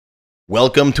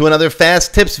Welcome to another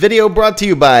Fast Tips video brought to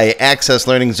you by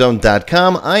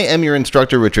AccessLearningZone.com. I am your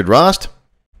instructor, Richard Rost.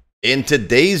 In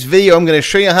today's video, I'm going to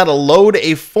show you how to load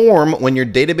a form when your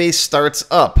database starts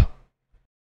up.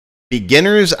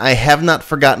 Beginners, I have not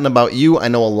forgotten about you. I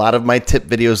know a lot of my tip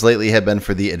videos lately have been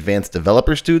for the advanced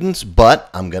developer students, but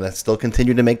I'm going to still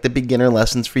continue to make the beginner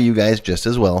lessons for you guys just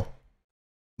as well.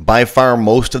 By far,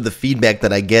 most of the feedback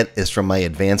that I get is from my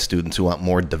advanced students who want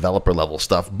more developer level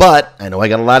stuff. But I know I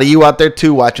got a lot of you out there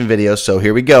too watching videos, so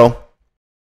here we go.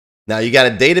 Now you got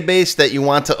a database that you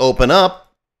want to open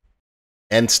up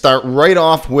and start right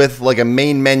off with like a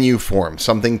main menu form,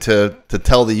 something to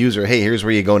tell the user, hey, here's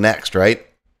where you go next, right?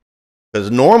 Because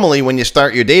normally when you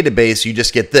start your database, you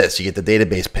just get this. You get the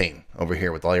database pane over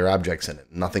here with all your objects in it,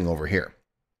 nothing over here.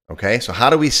 Okay, so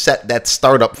how do we set that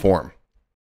startup form?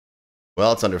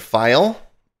 Well, it's under File,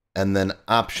 and then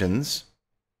Options,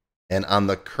 and on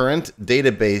the Current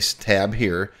Database tab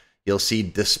here, you'll see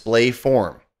Display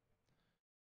Form.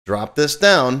 Drop this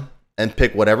down and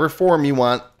pick whatever form you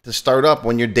want to start up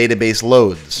when your database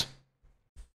loads.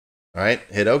 All right,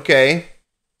 hit OK.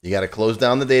 You got to close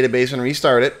down the database and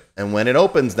restart it, and when it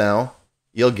opens now,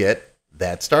 you'll get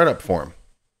that startup form.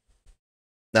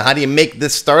 Now, how do you make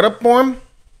this startup form?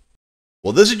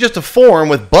 Well, this is just a form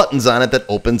with buttons on it that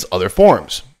opens other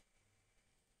forms.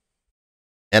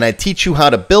 And I teach you how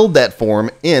to build that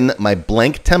form in my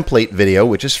blank template video,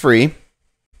 which is free.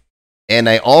 And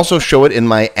I also show it in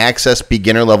my Access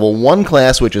Beginner Level 1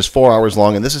 class, which is 4 hours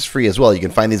long, and this is free as well. You can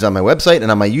find these on my website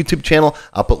and on my YouTube channel.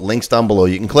 I'll put links down below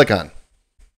you can click on.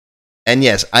 And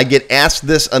yes, I get asked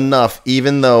this enough,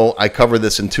 even though I cover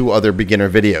this in 2 other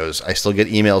beginner videos. I still get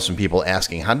emails from people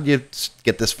asking, how did you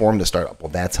get this form to start up?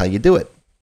 Well, that's how you do it.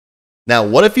 Now,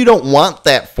 what if you don't want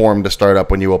that form to start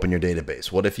up when you open your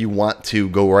database? What if you want to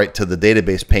go right to the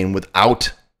database pane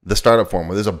without the startup form?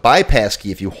 Well, there's a bypass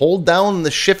key. If you hold down the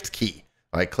Shift key,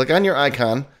 all right, click on your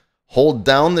icon, hold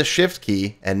down the Shift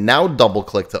key, and now double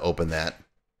click to open that.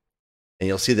 And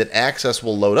you'll see that Access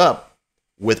will load up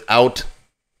without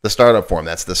the startup form.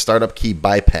 That's the startup key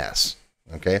bypass.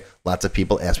 Okay, lots of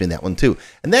people ask me that one too.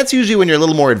 And that's usually when you're a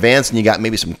little more advanced and you got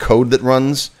maybe some code that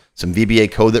runs, some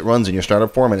VBA code that runs in your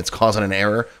startup form and it's causing an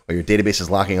error or your database is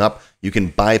locking up. You can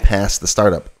bypass the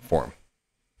startup form.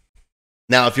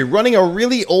 Now, if you're running a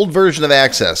really old version of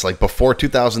Access, like before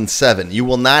 2007, you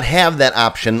will not have that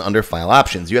option under File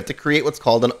Options. You have to create what's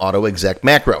called an Autoexec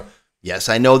macro. Yes,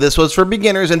 I know this was for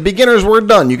beginners, and beginners, we're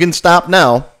done. You can stop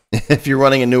now if you're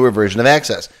running a newer version of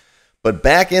Access. But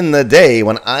back in the day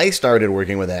when I started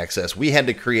working with Access, we had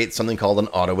to create something called an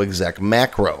Autoexec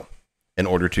macro in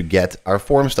order to get our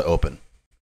forms to open.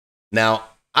 Now,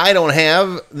 I don't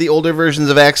have the older versions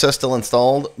of Access still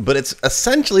installed, but it's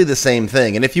essentially the same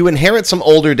thing. And if you inherit some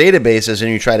older databases and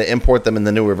you try to import them in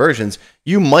the newer versions,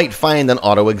 you might find an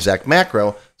Autoexec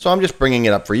macro. So I'm just bringing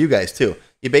it up for you guys too.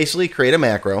 You basically create a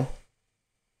macro,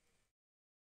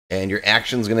 and your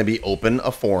action is going to be open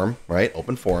a form, right?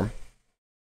 Open form.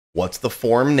 What's the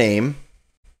form name?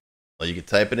 Well, you could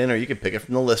type it in or you could pick it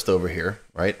from the list over here,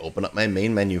 right? Open up my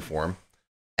main menu form.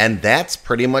 And that's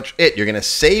pretty much it. You're going to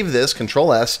save this,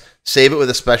 Control S, save it with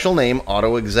a special name,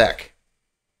 Autoexec.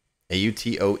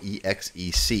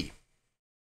 A-U-T-O-E-X-E-C.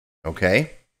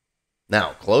 Okay? Now,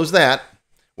 close that.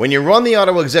 When you run the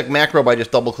Autoexec macro by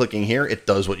just double-clicking here, it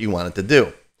does what you want it to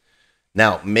do.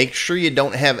 Now, make sure you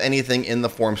don't have anything in the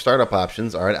form startup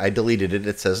options. All right, I deleted it.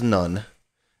 It says none.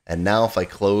 And now if I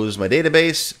close my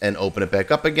database and open it back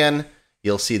up again,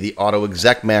 you'll see the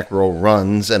Autoexec macro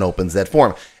runs and opens that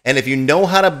form. And if you know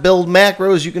how to build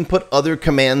macros, you can put other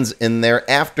commands in there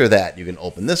after that. You can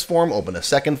open this form, open a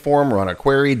second form, run a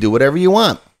query, do whatever you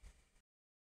want.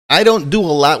 I don't do a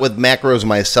lot with macros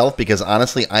myself because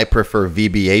honestly, I prefer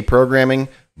VBA programming.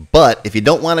 But if you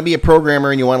don't want to be a programmer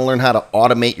and you want to learn how to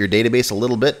automate your database a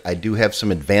little bit, I do have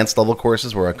some advanced level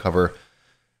courses where I cover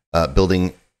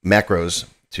building macros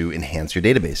to enhance your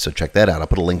database. So check that out. I'll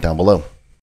put a link down below.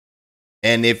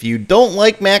 And if you don't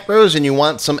like macros and you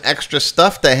want some extra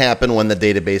stuff to happen when the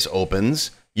database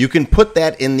opens, you can put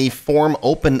that in the form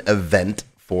open event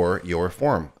for your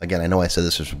form. Again, I know I said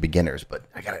this was for beginners, but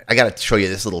I got to show you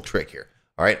this little trick here.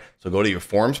 All right. So go to your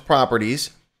forms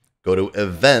properties, go to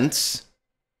events.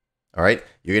 All right.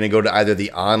 You're going to go to either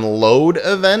the on load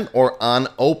event or on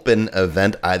open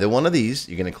event, either one of these.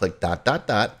 You're going to click ...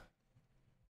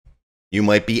 You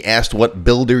might be asked what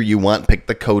builder you want. Pick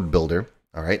the code builder.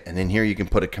 All right. And in here, you can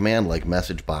put a command like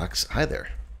message box. Hi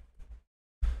there.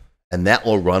 And that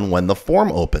will run when the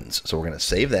form opens. So we're going to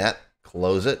save that,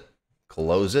 close it,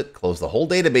 close the whole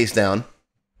database down.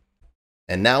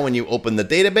 And now when you open the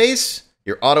database,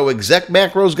 your Autoexec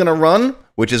macro is going to run,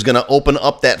 which is going to open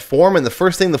up that form. And the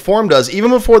first thing the form does, even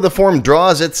before the form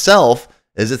draws itself,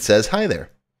 is it says, hi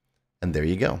there. And there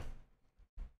you go.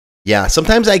 Yeah,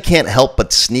 sometimes I can't help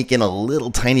but sneak in a little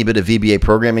tiny bit of VBA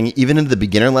programming, even into the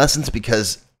beginner lessons,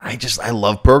 because I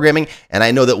love programming. And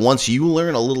I know that once you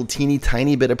learn a little teeny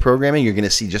tiny bit of programming, you're going to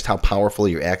see just how powerful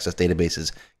your Access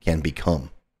databases can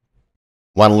become.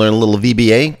 Want to learn a little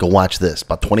VBA? Go watch this.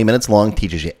 About 20 minutes long,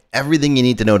 teaches you everything you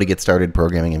need to know to get started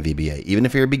programming in VBA. Even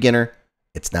if you're a beginner,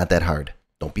 it's not that hard.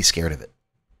 Don't be scared of it.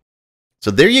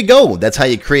 So there you go. That's how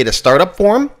you create a startup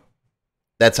form.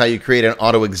 That's how you create an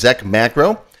Autoexec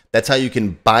macro. That's how you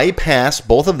can bypass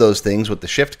both of those things with the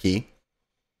Shift key,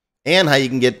 and how you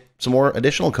can get some more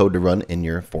additional code to run in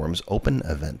your Forms Open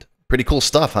event. Pretty cool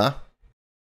stuff, huh?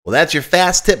 Well, that's your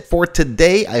fast tip for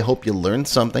today. I hope you learned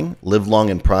something. Live long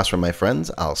and prosper, my friends.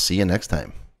 I'll see you next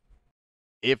time.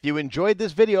 If you enjoyed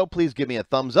this video, please give me a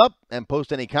thumbs up and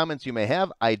post any comments you may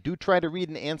have. I do try to read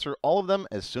and answer all of them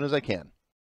as soon as I can.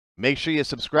 Make sure you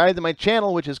subscribe to my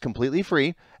channel, which is completely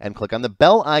free, and click on the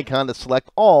bell icon to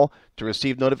select all to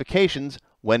receive notifications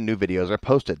when new videos are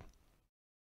posted.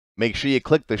 Make sure you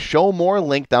click the Show More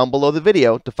link down below the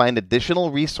video to find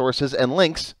additional resources and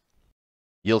links.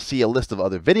 You'll see a list of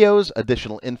other videos,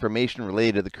 additional information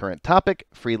related to the current topic,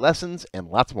 free lessons, and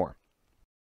lots more.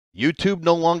 YouTube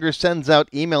no longer sends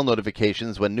out email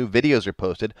notifications when new videos are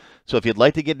posted, so if you'd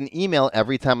like to get an email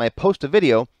every time I post a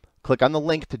video, click on the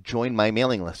link to join my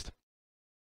mailing list.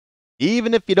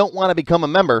 Even if you don't want to become a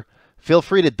member, feel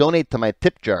free to donate to my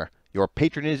tip jar. Your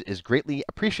patronage is greatly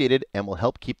appreciated and will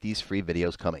help keep these free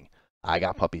videos coming. I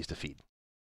got puppies to feed.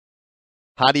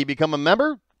 How do you become a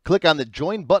member? Click on the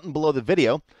Join button below the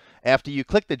video. After you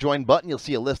click the Join button, you'll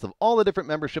see a list of all the different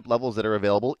membership levels that are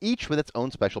available, each with its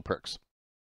own special perks.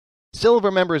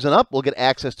 Silver members and up will get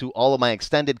access to all of my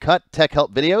extended cut tech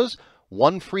help videos,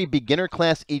 one free beginner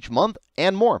class each month,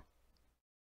 and more.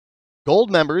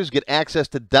 Gold members get access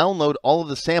to download all of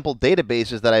the sample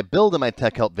databases that I build in my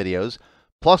tech help videos,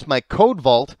 plus my code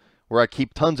vault, where I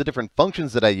keep tons of different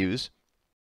functions that I use.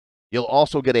 You'll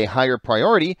also get a higher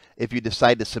priority if you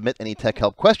decide to submit any tech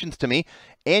help questions to me,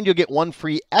 and you'll get one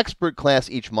free expert class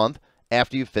each month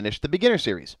after you finish the beginner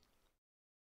series.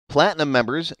 Platinum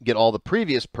members get all the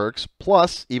previous perks,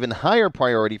 plus even higher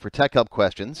priority for tech help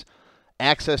questions,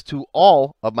 access to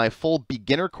all of my full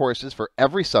beginner courses for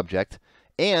every subject,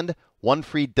 and one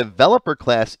free developer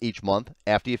class each month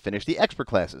after you finish the expert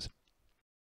classes.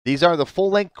 These are the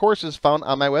full-length courses found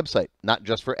on my website, not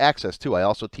just for Access too. I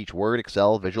also teach Word,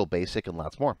 Excel, Visual Basic, and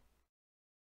lots more.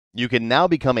 You can now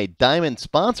become a Diamond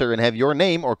sponsor and have your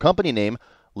name or company name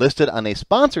listed on a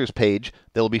sponsors page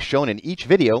that will be shown in each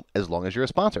video as long as you're a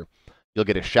sponsor. You'll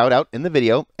get a shout out in the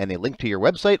video and a link to your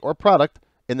website or product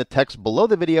in the text below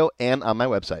the video and on my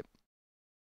website.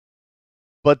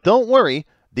 But don't worry,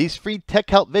 these free tech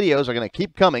help videos are going to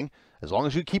keep coming. As long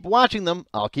as you keep watching them,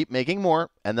 I'll keep making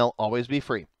more, and they'll always be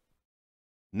free.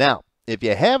 Now, if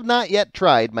you have not yet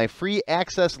tried my free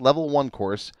Access Level 1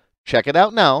 course, check it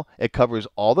out now. It covers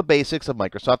all the basics of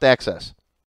Microsoft Access.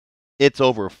 It's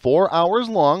over 4 hours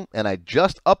long, and I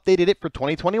just updated it for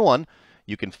 2021.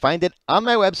 You can find it on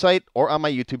my website or on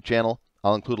my YouTube channel.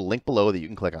 I'll include a link below that you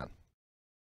can click on.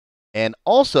 And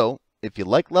also, if you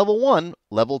like Level 1,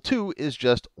 Level 2 is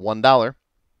just $1.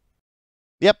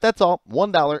 Yep, that's all,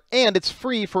 $1, and it's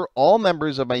free for all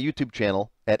members of my YouTube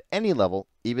channel at any level,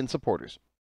 even supporters.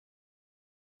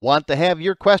 Want to have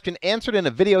your question answered in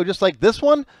a video just like this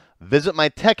one? Visit my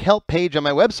tech help page on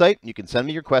my website. You can send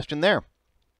me your question there.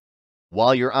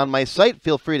 While you're on my site,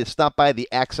 feel free to stop by the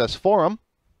Access forum.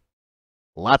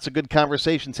 Lots of good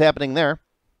conversations happening there.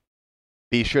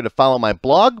 Be sure to follow my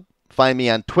blog, find me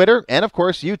on Twitter, and of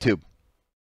course, YouTube.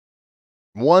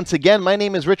 Once again, my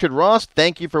name is Richard Ross.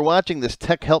 Thank you for watching this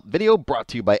Tech Help video brought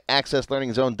to you by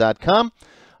AccessLearningZone.com.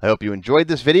 I hope you enjoyed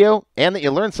this video and that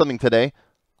you learned something today.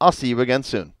 I'll see you again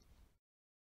soon.